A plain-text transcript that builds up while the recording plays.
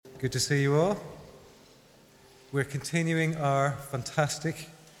Good to see you all. We're continuing our fantastic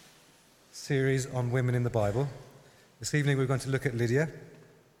series on women in the Bible. This evening we're going to look at Lydia.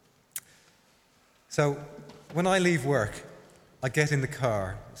 So, when I leave work, I get in the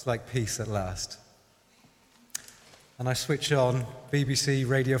car. It's like peace at last. And I switch on BBC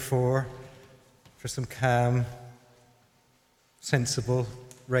Radio 4 for some calm, sensible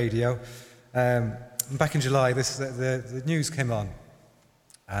radio. Back in July, the news came on,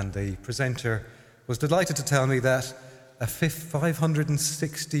 and the presenter was delighted to tell me that a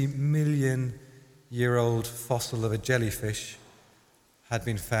 560 million year old fossil of a jellyfish had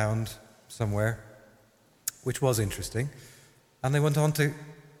been found somewhere, which was interesting. And they went on to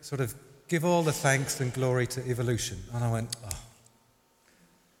sort of give all the thanks and glory to evolution. And I went, oh.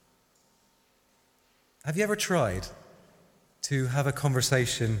 Have you ever tried to have a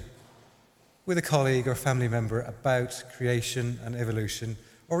conversation with a colleague or family member about creation and evolution,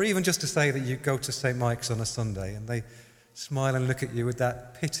 or even just to say that you go to St. Mike's on a Sunday and they smile and look at you with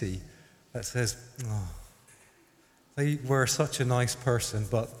that pity that says, oh, they were such a nice person,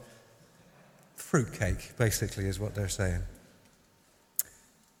 but fruitcake, basically, is what they're saying.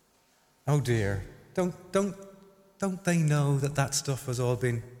 Oh dear, don't they know that stuff has all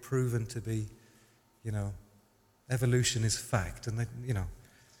been proven to be, evolution is fact, and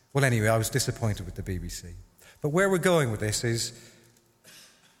Well, anyway, I was disappointed with the BBC. But where we're going with this is,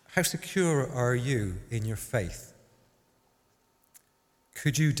 how secure are you in your faith?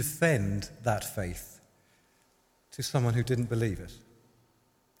 Could you defend that faith to someone who didn't believe it?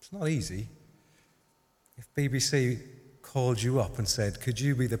 It's not easy. If BBC called you up and said, could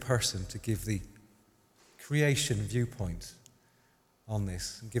you be the person to give the creation viewpoint on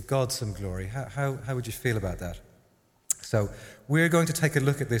this and give God some glory, how would you feel about that? So we're going to take a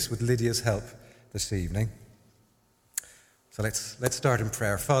look at this with Lydia's help this evening. So let's start in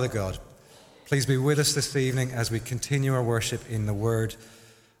prayer. Father God, please be with us this evening as we continue our worship in the Word.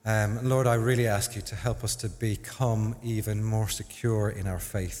 Lord, I really ask you to help us to become even more secure in our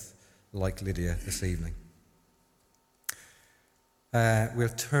faith like Lydia this evening.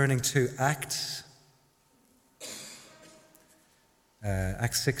 We're turning to Acts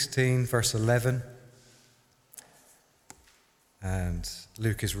 16, verse 11. And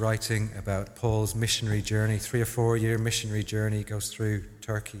Luke is writing about Paul's missionary journey, 3 or 4 year missionary journey. He goes through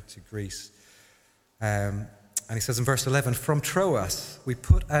Turkey to Greece. And he says in verse 11, from Troas we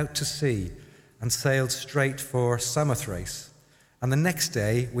put out to sea and sailed straight for Samothrace. And the next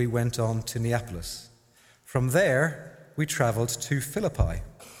day we went on to Neapolis. From there we travelled to Philippi,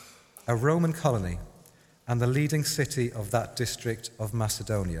 a Roman colony, and the leading city of that district of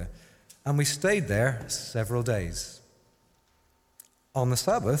Macedonia. And we stayed there several days. On the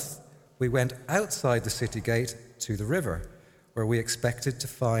Sabbath, we went outside the city gate to the river, where we expected to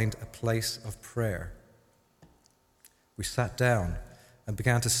find a place of prayer. We sat down and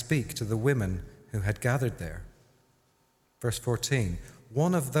began to speak to the women who had gathered there. Verse 14,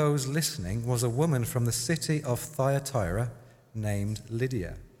 one of those listening was a woman from the city of Thyatira named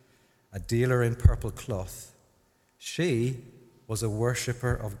Lydia, a dealer in purple cloth. She was a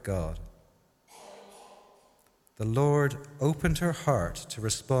worshipper of God. The Lord opened her heart to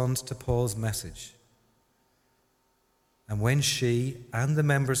respond to Paul's message. And when she and the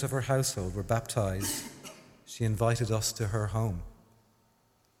members of her household were baptized, she invited us to her home.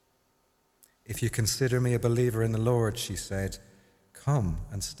 If you consider me a believer in the Lord, she said, come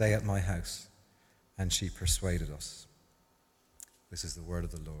and stay at my house. And she persuaded us. This is the word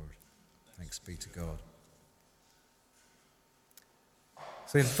of the Lord. Thanks be to God.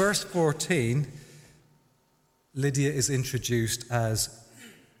 So in verse 14, Lydia is introduced as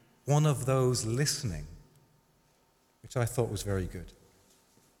one of those listening, which I thought was very good.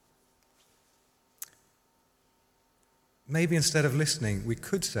 Maybe instead of listening, we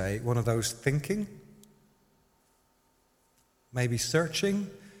could say one of those thinking, maybe searching.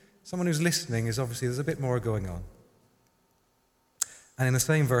 Someone who's listening is obviously, there's a bit more going on. And in the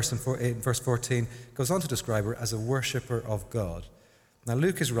same verse, in verse 14, goes on to describe her as a worshipper of God. Now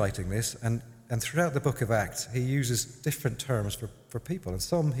Luke is writing this, and throughout the book of Acts, he uses different terms for people. And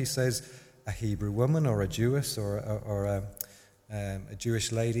some he says a Hebrew woman or a Jewess or a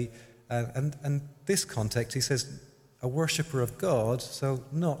Jewish lady. And this context, he says a worshipper of God, so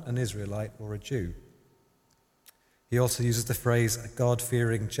not an Israelite or a Jew. He also uses the phrase a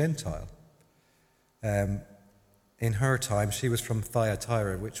God-fearing Gentile. In her time, she was from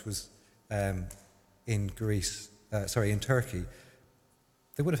Thyatira, which was in Turkey.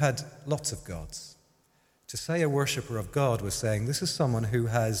 They would have had lots of gods. To say a worshipper of God was saying this is someone who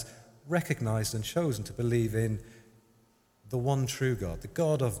has recognized and chosen to believe in the one true God, the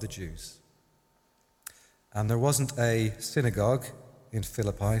God of the Jews. And there wasn't a synagogue in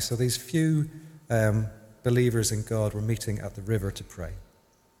Philippi, so these few believers in God were meeting at the river to pray.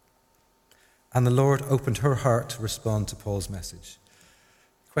 And the Lord opened her heart to respond to Paul's message.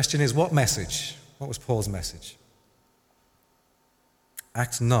 The question is, what message? What was Paul's message?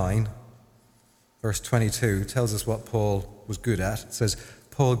 Acts 9, verse 22, tells us what Paul was good at. It says,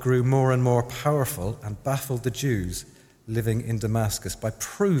 Paul grew more and more powerful and baffled the Jews living in Damascus by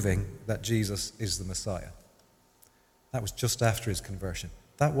proving that Jesus is the Messiah. That was just after his conversion.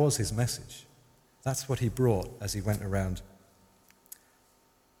 That was his message. That's what he brought as he went around.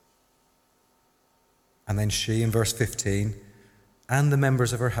 And then she, in verse 15, and the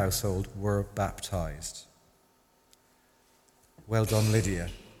members of her household were baptized. Well done, Lydia.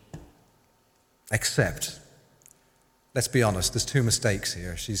 Except, let's be honest, there's two mistakes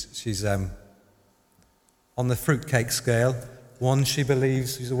here. She's on the fruitcake scale. One, she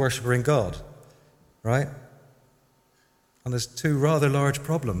believes she's a worshipper in God, right? And there's two rather large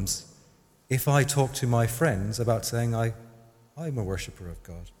problems if I talk to my friends about saying I'm a worshipper of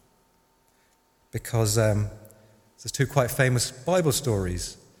God. Because there's two quite famous Bible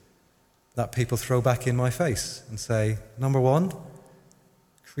stories that people throw back in my face and say, number one,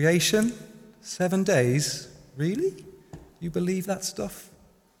 creation, 7 days, really? You believe that stuff?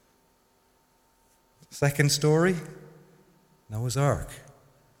 Second story, Noah's Ark.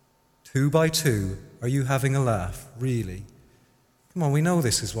 2 by 2, are you having a laugh? Really? Come on, we know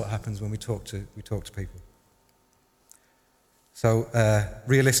this is what happens when we talk to people. So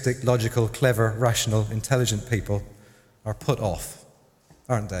realistic, logical, clever, rational, intelligent people are put off,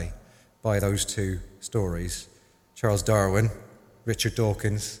 aren't they, by those two stories. Charles Darwin, Richard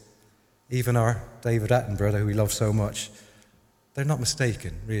Dawkins, even our David Attenborough, who we love so much, they're not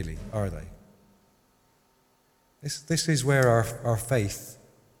mistaken, really, are they? This is where our faith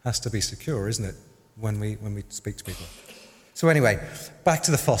has to be secure, isn't it, when we speak to people. So anyway, back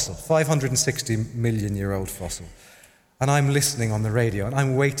to the fossil, 560 million year old fossil. And I'm listening on the radio and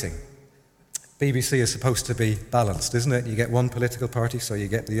I'm waiting. BBC is supposed to be balanced, isn't it? You get one political party, so you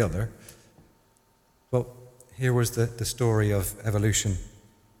get the other. Well, here was the story of evolution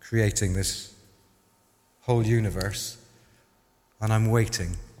creating this whole universe, and I'm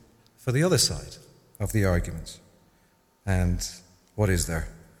waiting for the other side of the argument. And what is there?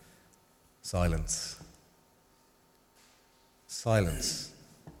 Silence. Silence.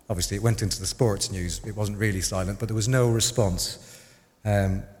 Obviously, it went into the sports news. It wasn't really silent, but there was no response.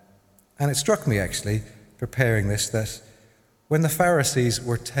 And it struck me, actually, preparing this, that when the Pharisees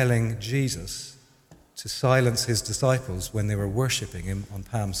were telling Jesus to silence his disciples when they were worshipping him on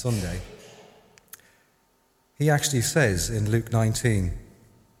Palm Sunday, he actually says in Luke 19,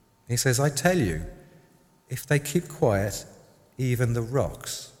 he says, I tell you, if they keep quiet, even the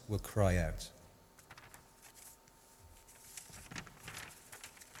rocks will cry out.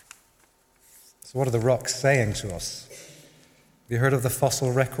 So what are the rocks saying to us? Have you heard of the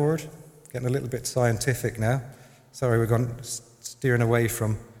fossil record? Getting a little bit scientific now. Sorry, we're steering away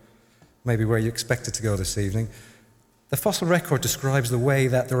from maybe where you expected to go this evening. The fossil record describes the way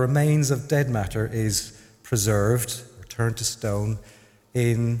that the remains of dead matter is preserved or turned to stone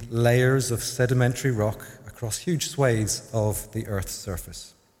in layers of sedimentary rock across huge swathes of the Earth's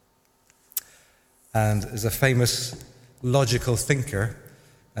surface. And there's a famous logical thinker.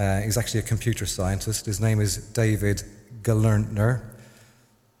 He's actually a computer scientist. His name is David Gelernter.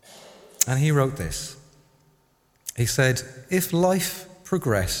 And he wrote this. He said, if life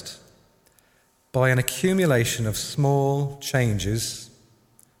progressed by an accumulation of small changes,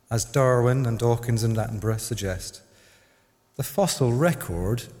 as Darwin and Dawkins and Attenborough suggest, the fossil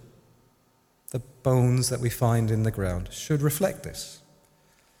record, the bones that we find in the ground, should reflect this.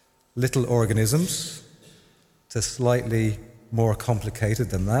 Little organisms, to slightly more complicated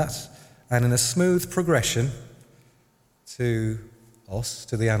than that, and in a smooth progression to us,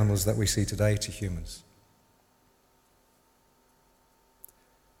 to the animals that we see today, to humans.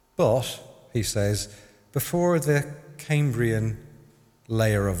 But, he says, before the Cambrian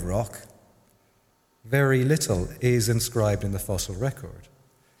layer of rock, very little is inscribed in the fossil record.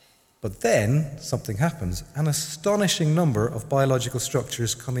 But then something happens. An astonishing number of biological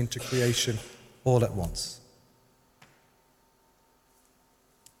structures come into creation all at once.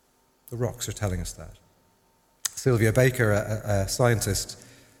 The rocks are telling us that. Sylvia Baker, a scientist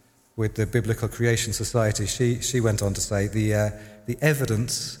with the Biblical Creation Society, she went on to say the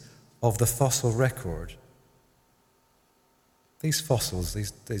evidence of the fossil record, these fossils,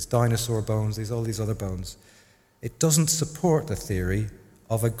 these dinosaur bones, all these other bones, it doesn't support the theory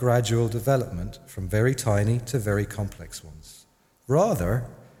of a gradual development from very tiny to very complex ones. Rather,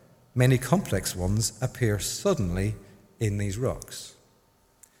 many complex ones appear suddenly in these rocks.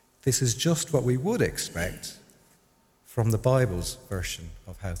 This is just what we would expect from the Bible's version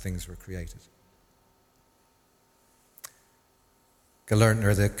of how things were created.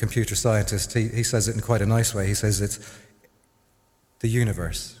 Galerntner, the computer scientist, he says it in quite a nice way. He says it's the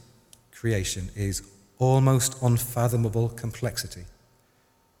universe, creation, is almost unfathomable complexity.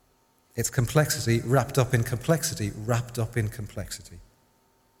 It's complexity wrapped up in complexity, wrapped up in complexity.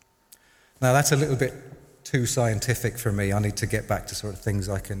 Now that's a little bit too scientific for me. I need to get back to sort of things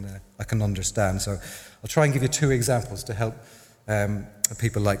I can understand. So I'll try and give you two examples to help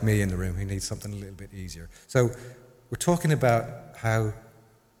people like me in the room who need something a little bit easier. So we're talking about how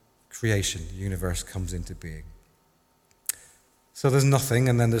creation, the universe, comes into being. So there's nothing,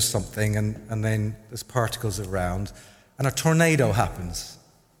 and then there's something, and then there's particles around, and a tornado happens.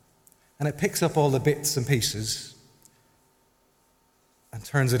 And it picks up all the bits and pieces and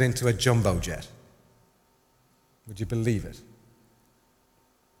turns it into a jumbo jet. Would you believe it?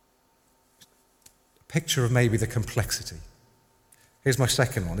 A picture of maybe the complexity. Here's my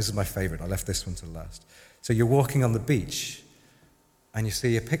second one. This is my favorite. I left this one to last. So you're walking on the beach and you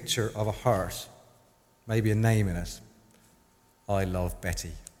see a picture of a heart, maybe a name in it. I love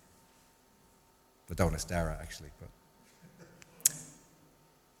Betty. But don't, it's Dara, actually. But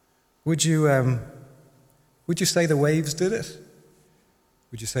would you say the waves did it?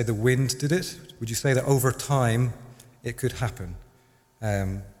 Would you say the wind did it? Would you say that over time it could happen?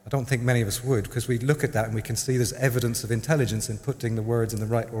 I don't think many of us would, because we look at that and we can see there's evidence of intelligence in putting the words in the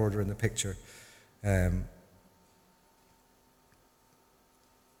right order in the picture. So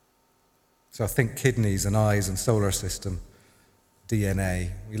I think kidneys and eyes and solar system,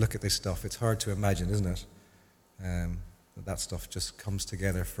 DNA, we look at this stuff, it's hard to imagine, isn't it? That stuff just comes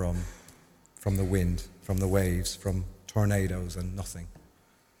together from the wind, from the waves, from tornadoes and nothing.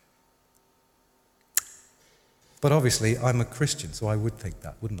 But obviously, I'm a Christian, so I would think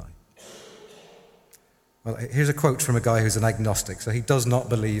that, wouldn't I? Well, here's a quote from a guy who's an agnostic, so he does not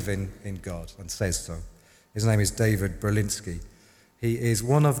believe in God and says so. His name is David Berlinski. He is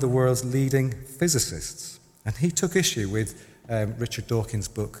one of the world's leading physicists, and he took issue with Richard Dawkins'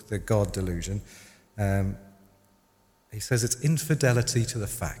 book, The God Delusion. He says it's infidelity to the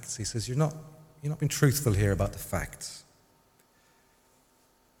facts. He says you're not being truthful here about the facts.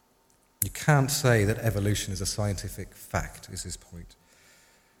 You can't say that evolution is a scientific fact, is his point.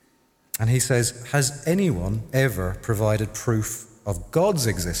 And he says, has anyone ever provided proof of God's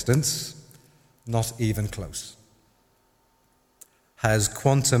existence? Not even close. Has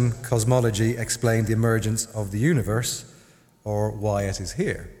quantum cosmology explained the emergence of the universe or why it is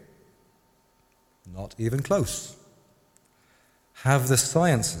here? Not even close. Have the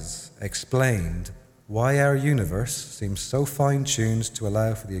sciences explained why our universe seems so fine-tuned to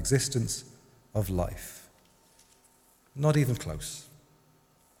allow for the existence of life? Not even close.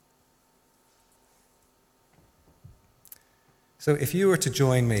 So if you were to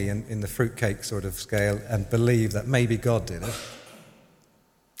join me in the fruitcake sort of scale and believe that maybe God did it,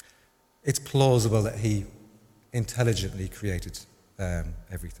 it's plausible that he intelligently created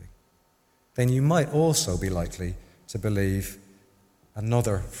everything. Then you might also be likely to believe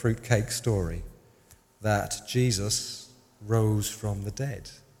another fruitcake story, that Jesus rose from the dead.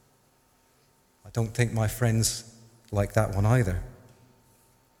 I don't think my friends like that one either.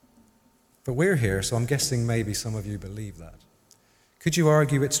 But we're here, so I'm guessing maybe some of you believe that. Could you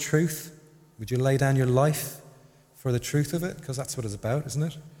argue its truth? Would you lay down your life for the truth of it? Because that's what it's about, isn't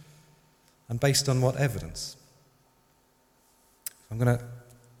it? And based on what evidence? I'm going to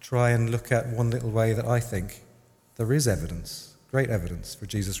try and look at one little way that I think there is evidence, great evidence for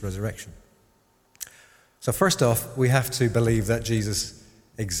Jesus' resurrection. So first off, we have to believe that Jesus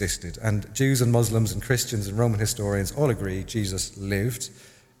existed. And Jews and Muslims and Christians and Roman historians all agree Jesus lived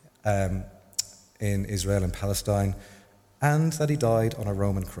in Israel and Palestine, and that he died on a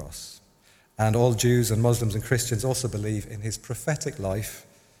Roman cross. And all Jews and Muslims and Christians also believe in his prophetic life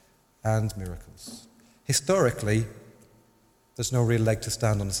and miracles. Historically, there's no real leg to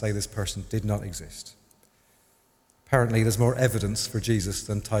stand on to say this person did not exist. Apparently, there's more evidence for Jesus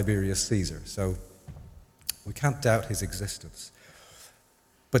than Tiberius Caesar, so we can't doubt his existence.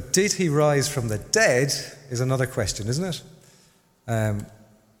 But did he rise from the dead is another question, isn't it?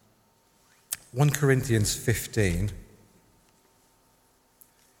 1 Corinthians 15,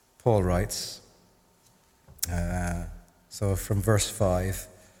 Paul writes, so from verse 5,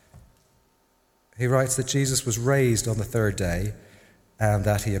 he writes that Jesus was raised on the third day and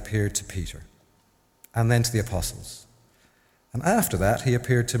that he appeared to Peter and then to the apostles. And after that, he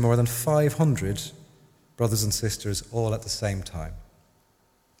appeared to more than 500 brothers and sisters all at the same time.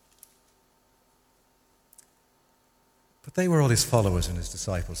 But they were all his followers and his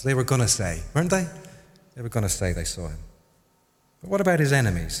disciples. They were going to say, weren't they? They were going to say they saw him. But what about his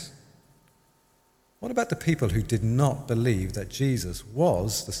enemies? What about the people who did not believe that Jesus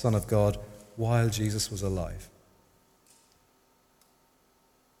was the Son of God while Jesus was alive?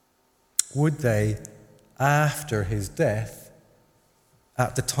 Would they, after his death,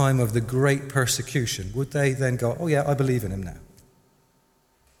 at the time of the great persecution, would they then go, oh yeah, I believe in him now?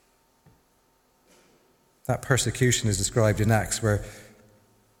 That persecution is described in Acts, where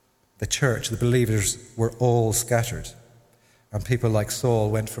the church, the believers, were all scattered. And people like Saul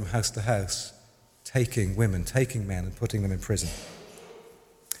went from house to house, taking women, taking men, and putting them in prison.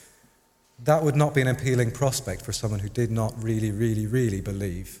 That would not be an appealing prospect for someone who did not really, really, really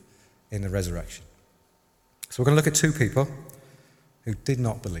believe in the resurrection. So we're going to look at two people who did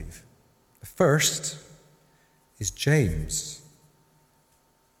not believe. The first is James,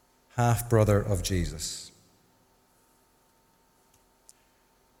 half-brother of Jesus.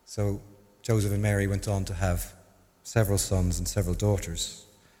 So Joseph and Mary went on to have several sons and several daughters.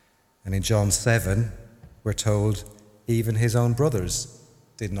 And in John 7, we're told even his own brothers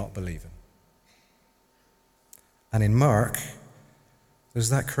did not believe him. And in Mark, there's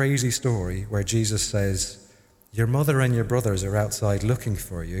that crazy story where Jesus says, your mother and your brothers are outside looking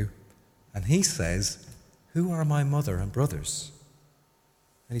for you. And he says, who are my mother and brothers?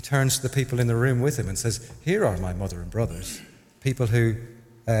 And he turns to the people in the room with him and says, here are my mother and brothers, people who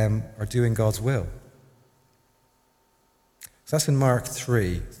are doing God's will. So that's in Mark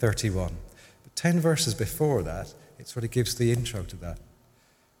 3:31. But 10 verses before that, it sort of gives the intro to that.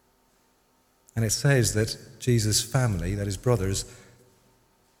 And it says that Jesus' family, that his brothers,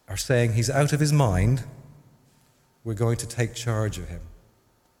 are saying he's out of his mind, we're going to take charge of him.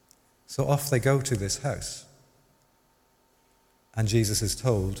 So off they go to this house. And Jesus is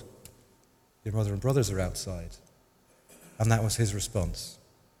told, your mother and brothers are outside. And that was his response.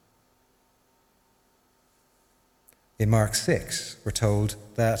 In Mark 6, we're told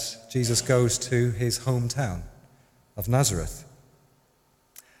that Jesus goes to his hometown of Nazareth.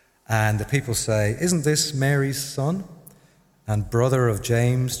 And the people say, isn't this Mary's son and brother of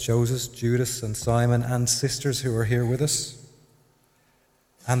James, Joseph, Judas, and Simon, and sisters who are here with us?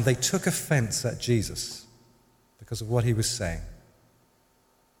 And they took offense at Jesus because of what he was saying.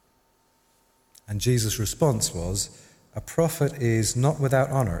 And Jesus' response was, a prophet is not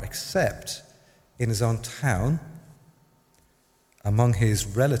without honor except in his own town, among his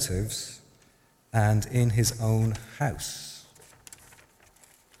relatives, and in his own house.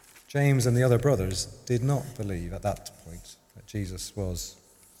 James and the other brothers did not believe at that point that Jesus was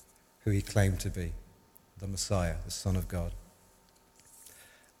who he claimed to be, the Messiah, the Son of God.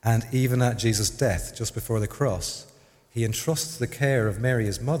 And even at Jesus' death, just before the cross, he entrusts the care of Mary,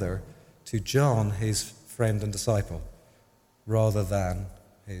 his mother, to John, his friend and disciple, rather than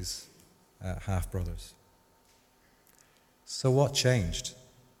his half-brothers. So what changed?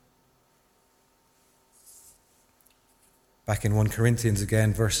 Back in 1 Corinthians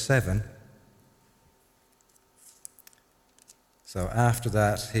again, verse 7. So after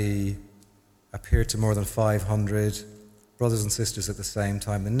that, he appeared to more than 500 brothers and sisters at the same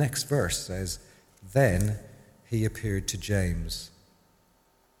time. The next verse says, then he appeared to James.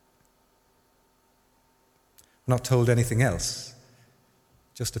 We're not told anything else.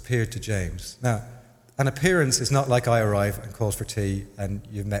 Just appeared to James. Now, an appearance is not like I arrive and call for tea and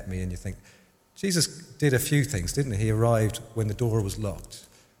you've met me and you think, Jesus did a few things, didn't he? He arrived when the door was locked,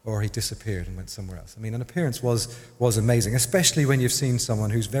 or he disappeared and went somewhere else. I mean, an appearance was amazing, especially when you've seen someone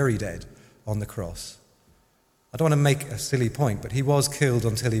who's very dead on the cross. I don't want to make a silly point, but he was killed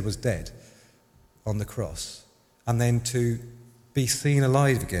until he was dead on the cross. And then to be seen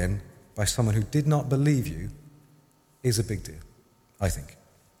alive again by someone who did not believe you is a big deal, I think.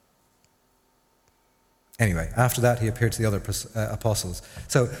 Anyway, after that, he appeared to the other apostles.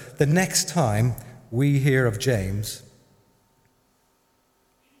 So the next time we hear of James,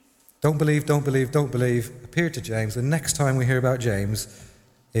 don't believe, appeared to James. The next time we hear about James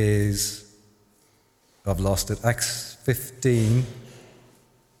is, I've lost it, Acts 15.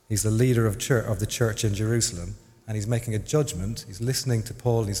 He's the leader of the church in Jerusalem, and he's making a judgment. He's listening to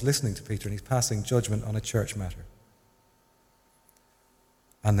Paul, he's listening to Peter, and he's passing judgment on a church matter.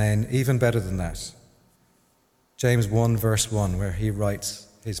 And then, even better than that, James 1 verse 1, where he writes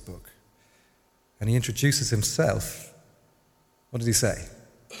his book. And he introduces himself. What did he say?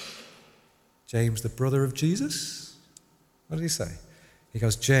 James, the brother of Jesus? What did he say? He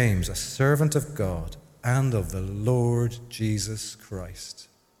goes, James, a servant of God and of the Lord Jesus Christ.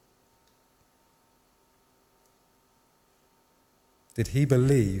 Did he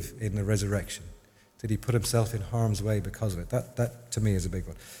believe in the resurrection? Did he put himself in harm's way because of it? That to me is a big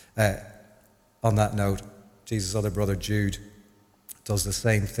one. On that note, Jesus' other brother Jude does the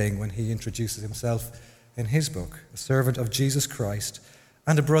same thing when he introduces himself in his book, a servant of Jesus Christ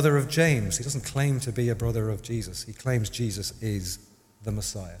and a brother of James. He doesn't claim to be a brother of Jesus. He claims Jesus is the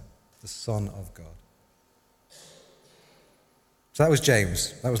Messiah, the Son of God. So that was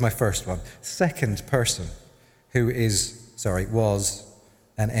James. That was my first one. Second person who was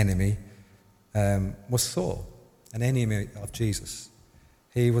an enemy was Saul, an enemy of Jesus.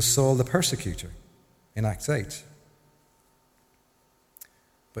 He was Saul the persecutor in Acts 8.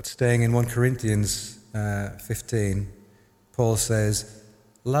 But staying in 1 Corinthians 15, Paul says,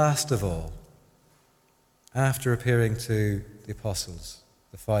 last of all, after appearing to the apostles,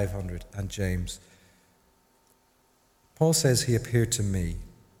 the 500, and James, Paul says he appeared to me,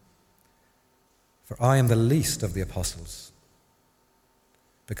 for I am the least of the apostles,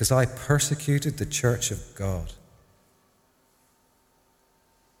 because I persecuted the church of God.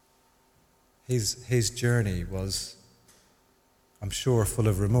 His journey was, I'm sure, full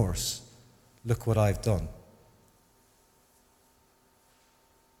of remorse. Look what I've done.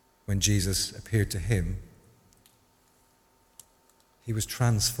 When Jesus appeared to him, he was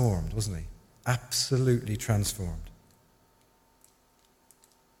transformed, wasn't he? Absolutely transformed.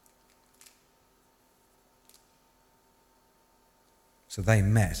 So they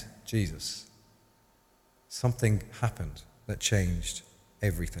met Jesus. Something happened that changed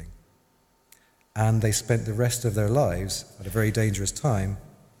everything. And they spent the rest of their lives at a very dangerous time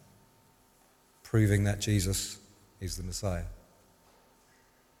proving that Jesus is the Messiah.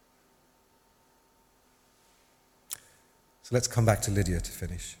 So let's come back to Lydia to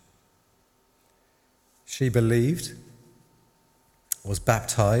finish. She believed, was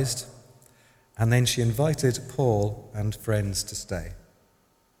baptized, and then she invited Paul and friends to stay.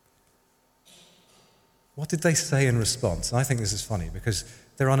 What did they say in response? And I think this is funny because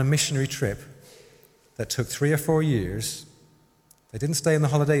they're on a missionary trip that took 3 or 4 years. They didn't stay in the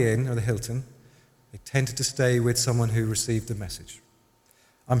Holiday Inn or the Hilton. They tended to stay with someone who received the message.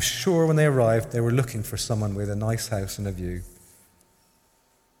 I'm sure when they arrived, they were looking for someone with a nice house and a view.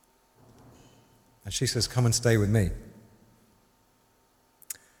 And she says, come and stay with me.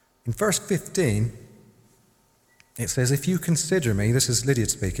 In verse 15, it says, if you consider me, this is Lydia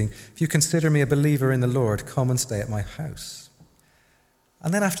speaking, if you consider me a believer in the Lord, come and stay at my house.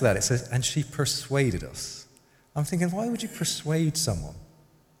 And then after that it says, and she persuaded us. I'm thinking, why would you persuade someone?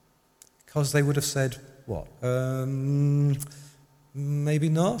 Because they would have said, what? Maybe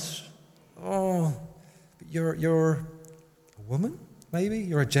not. Oh, you're a woman, maybe?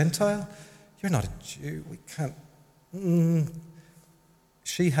 You're a Gentile? You're not a Jew. We can't.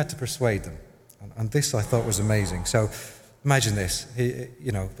 She had to persuade them. And this I thought was amazing. So imagine this,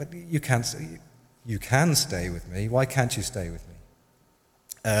 but you can stay with me. Why can't you stay with me?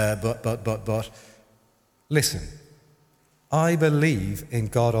 But, listen, I believe in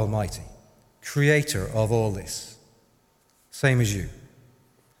God Almighty, creator of all this, same as you.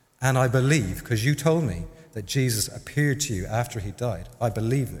 And I believe, because you told me that Jesus appeared to you after he died. I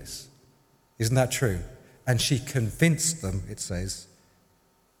believe this. Isn't that true? And she convinced them, it says,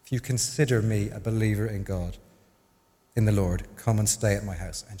 if you consider me a believer in God, in the Lord, come and stay at my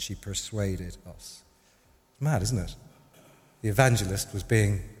house. And she persuaded us. It's mad, isn't it? The evangelist was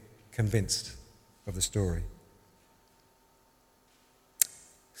being convinced of the story.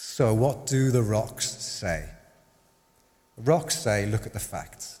 So what do the rocks say? The rocks say, look at the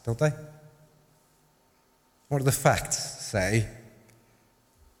facts, don't they? What do the facts say?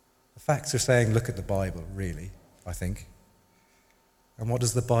 The facts are saying, look at the Bible, really, I think. And what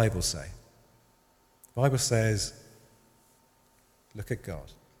does the Bible say? The Bible says, look at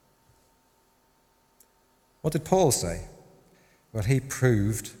God. What did Paul say? Well, he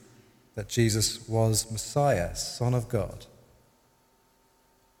proved that Jesus was Messiah, Son of God.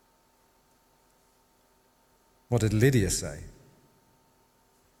 What did Lydia say?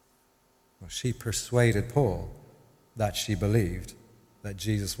 Well, she persuaded Paul that she believed that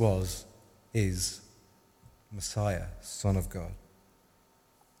Jesus is Messiah, Son of God.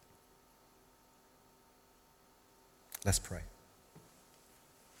 Let's pray.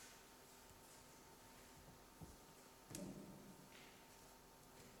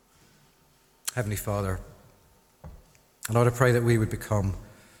 Heavenly Father, Lord, I pray that we would become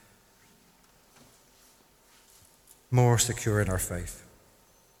more secure in our faith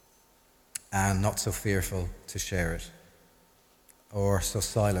and not so fearful to share it. or so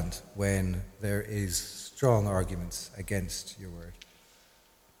silent when there is strong arguments against your word.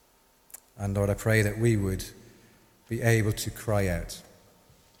 And Lord, I pray that we would be able to cry out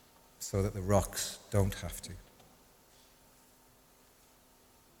so that the rocks don't have to.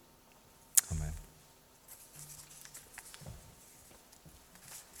 Amen.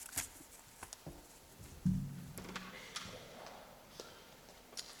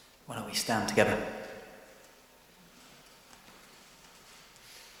 Why don't we stand together?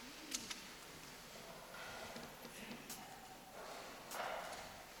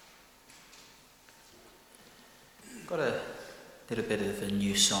 Got a little bit of a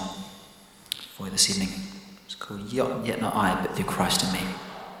new song for you this evening. It's called Yet Not I, but Through Christ in Me.